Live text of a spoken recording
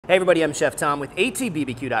Hey everybody, I'm Chef Tom with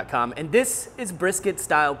atbbq.com, and this is Brisket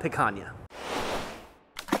Style Picanha.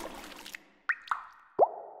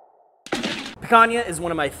 Picanha is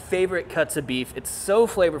one of my favorite cuts of beef. It's so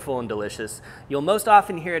flavorful and delicious. You'll most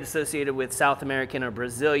often hear it associated with South American or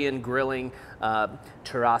Brazilian grilling,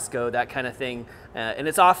 churrasco, that kind of thing. And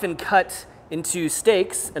it's often cut into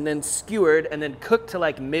steaks and then skewered and then cooked to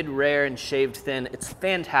like mid-rare and shaved thin. It's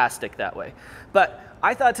fantastic that way. But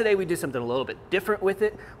I thought today we'd do something a little bit different with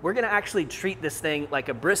it. We're gonna actually treat this thing like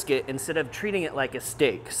a brisket instead of treating it like a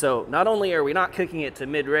steak. So not only are we not cooking it to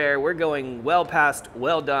mid-rare, we're going well past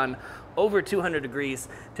well done, over 200 degrees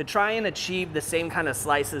to try and achieve the same kind of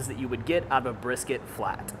slices that you would get out of a brisket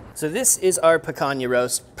flat. So this is our picanha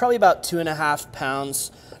roast, probably about 2.5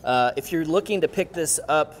 pounds. If you're looking to pick this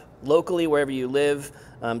up locally wherever you live,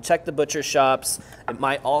 check the butcher shops. It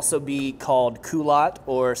might also be called culotte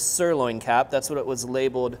or sirloin cap. That's what it was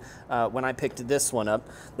labeled when I picked this one up.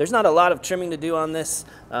 There's not a lot of trimming to do on this.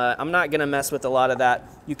 I'm not gonna mess with a lot of that.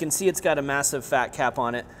 You can see it's got a massive fat cap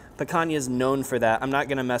on it. Picanha is known for that. I'm not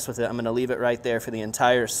gonna mess with it. I'm gonna leave it right there for the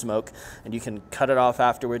entire smoke, and you can cut it off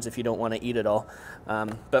afterwards if you don't wanna eat it all.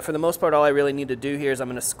 But for the most part, all I really need to do here is I'm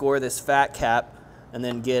gonna score this fat cap and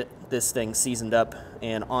then get this thing seasoned up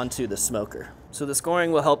and onto the smoker. So the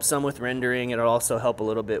scoring will help some with rendering. It'll also help a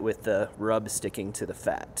little bit with the rub sticking to the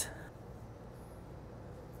fat.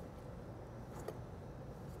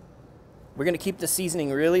 We're gonna keep the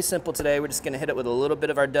seasoning really simple today. We're just gonna hit it with a little bit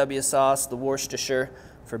of our W sauce, the Worcestershire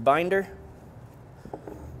for binder,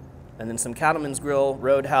 and then some Cattleman's Grill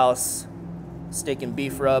Roadhouse steak and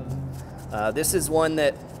beef rub. This is one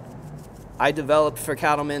that I developed for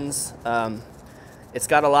Cattleman's. It's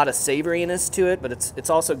got a lot of savoriness to it, but it's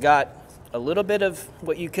also got a little bit of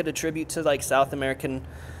what you could attribute to like South American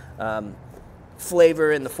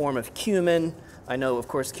flavor in the form of cumin. I know, of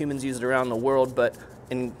course, cumin's used around the world, but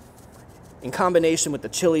in combination with the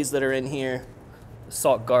chilies that are in here,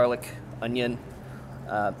 salt, garlic, onion,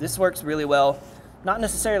 this works really well. Not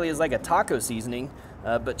necessarily as like a taco seasoning,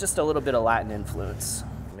 but just a little bit of Latin influence.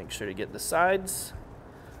 Make sure to get the sides.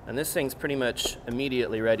 And this thing's pretty much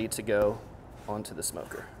immediately ready to go onto the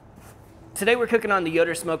smoker. Today we're cooking on the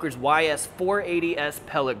Yoder Smoker's YS480S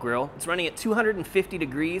pellet grill. It's running at 250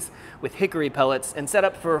 degrees with hickory pellets and set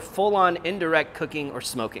up for full-on indirect cooking or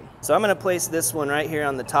smoking. So I'm gonna place this one right here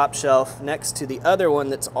on the top shelf next to the other one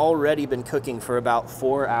that's already been cooking for about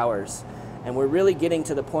 4 hours. And we're really getting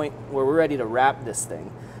to the point where we're ready to wrap this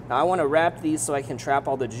thing. Now I wanna wrap these so I can trap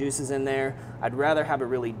all the juices in there. I'd rather have a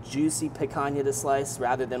really juicy picanha to slice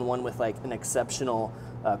rather than one with like an exceptional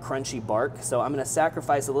crunchy bark. So I'm gonna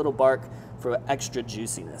sacrifice a little bark for extra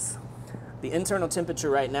juiciness. The internal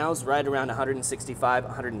temperature right now is right around 165,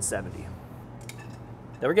 170. Then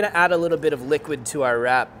we're gonna add a little bit of liquid to our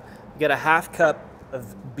wrap. We got a 1/2 cup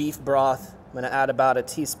of beef broth. I'm gonna add about a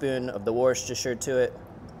teaspoon of the Worcestershire to it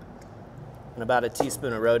and about a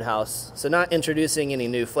teaspoon of Roadhouse. So not introducing any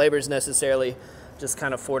new flavors necessarily, just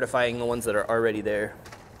kind of fortifying the ones that are already there.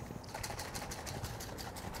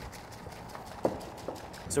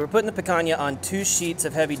 So we're putting the picanha on 2 sheets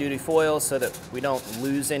of heavy duty foil so that we don't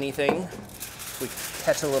lose anything. We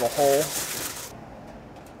catch a little hole,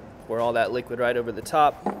 pour all that liquid right over the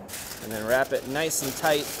top, and then wrap it nice and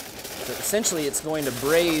tight. So essentially it's going to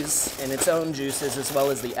braise in its own juices as well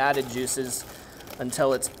as the added juices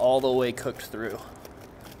until it's all the way cooked through.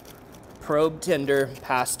 Probe tender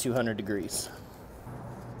past 200 degrees.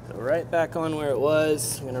 So right back on where it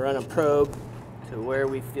was, I'm gonna run a probe to where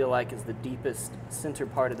we feel like is the deepest center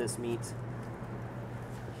part of this meat.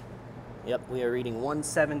 Yep, we are reading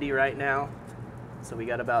 170 right now. So we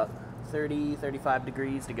got about 30, 35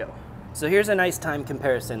 degrees to go. So here's a nice time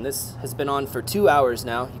comparison. This has been on for 2 hours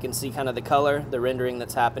now. You can see kind of the color, the rendering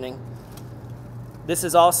that's happening. This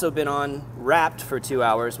has also been on wrapped for 2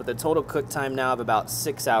 hours with a total cook time now of about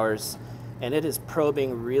 6 hours. And it is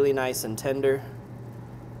probing really nice and tender.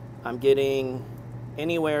 I'm getting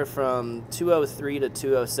anywhere from 203 to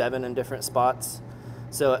 207 in different spots.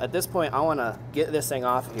 So at this point, I wanna get this thing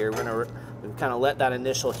off of here. We're gonna kind of let that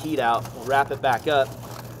initial heat out. We'll wrap it back up.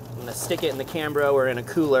 I'm gonna stick it in the Cambro or in a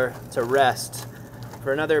cooler to rest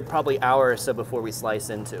for another probably hour or so before we slice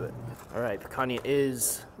into it. All right, picanha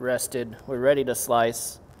is rested. We're ready to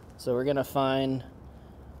slice. So we're gonna find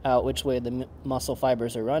out which way the muscle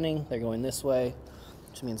fibers are running. They're going this way,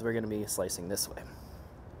 which means we're gonna be slicing this way.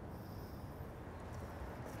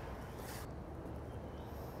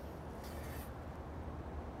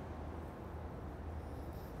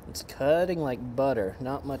 It's cutting like butter,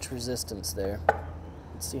 not much resistance there.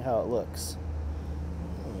 Let's see how it looks.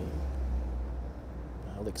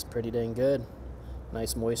 That looks pretty dang good.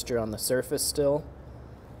 Nice moisture on the surface still.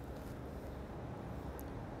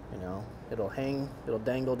 know, it'll hang, it'll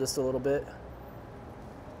dangle just a little bit.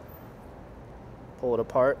 Pull it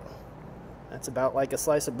apart. That's about like a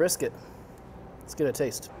slice of brisket. Let's get a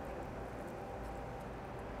taste.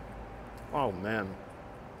 Oh man.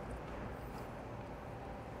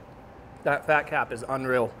 That fat cap is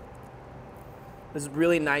unreal. This is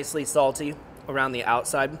really nicely salty around the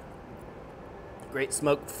outside. Great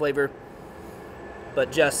smoked flavor.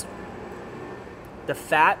 But just the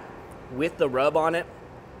fat with the rub on it,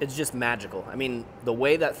 it's just magical. I mean, the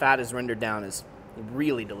way that fat is rendered down is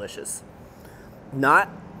really delicious. Not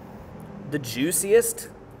the juiciest.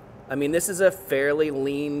 I mean, this is a fairly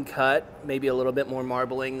lean cut, maybe a little bit more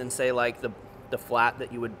marbling than, say, like the flat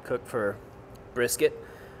that you would cook for brisket.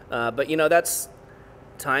 But, you know, that's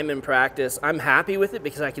time and practice. I'm happy with it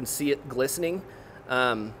because I can see it glistening.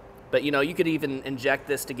 But, you know, you could even inject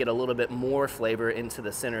this to get a little bit more flavor into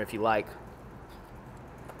the center if you like.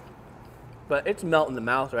 But it's melting the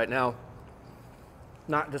mouth right now.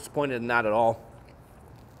 Not disappointed in that at all.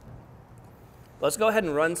 Let's go ahead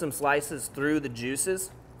and run some slices through the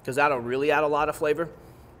juices because that'll really add a lot of flavor.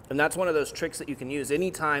 And that's one of those tricks that you can use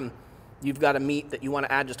anytime you've got a meat that you want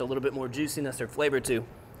to add just a little bit more juiciness or flavor to.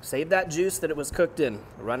 Save that juice that it was cooked in,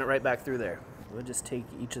 run it right back through there. We'll just take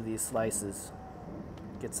each of these slices,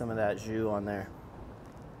 get some of that jus on there.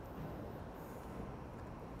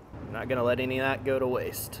 I'm not gonna let any of that go to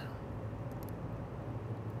waste.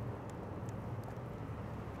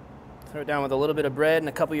 Throw it down with a little bit of bread and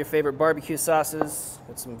a couple of your favorite barbecue sauces.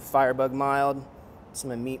 Got some Firebug Mild,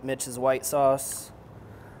 some of Meat Mitch's white sauce.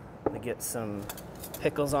 I'm gonna get some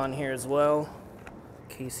pickles on here as well.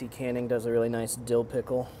 Casey Canning does a really nice dill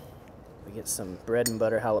pickle. We get some bread and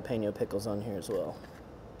butter jalapeno pickles on here as well.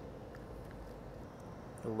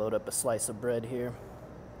 We'll load up a slice of bread here.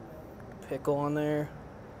 Pickle on there.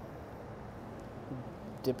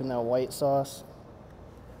 Dip in that white sauce.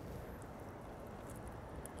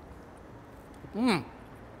 The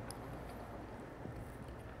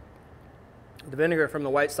vinegar from the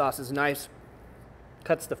white sauce is nice.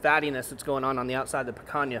 Cuts the fattiness that's going on the outside of the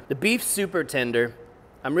picanha. The beef's super tender.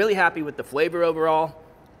 I'm really happy with the flavor overall.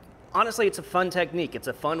 Honestly, it's a fun technique. It's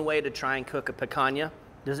a fun way to try and cook a picanha.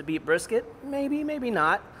 Does it beat brisket? Maybe, maybe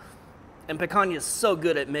not. And picanha is so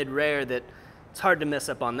good at mid-rare that it's hard to mess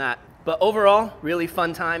up on that. But overall, really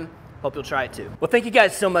fun time. Hope you'll try it too. Well, thank you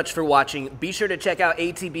guys so much for watching. Be sure to check out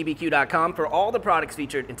atbbq.com for all the products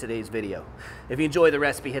featured in today's video. If you enjoy the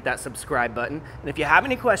recipe, hit that subscribe button. And if you have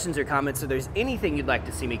any questions or comments or there's anything you'd like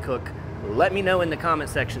to see me cook, let me know in the comment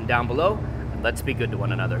section down below. And let's be good to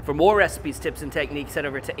one another. For more recipes, tips, and techniques, head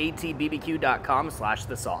over to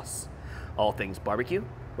atbbq.com/thesauce. All things barbecue,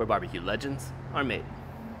 where barbecue legends are made.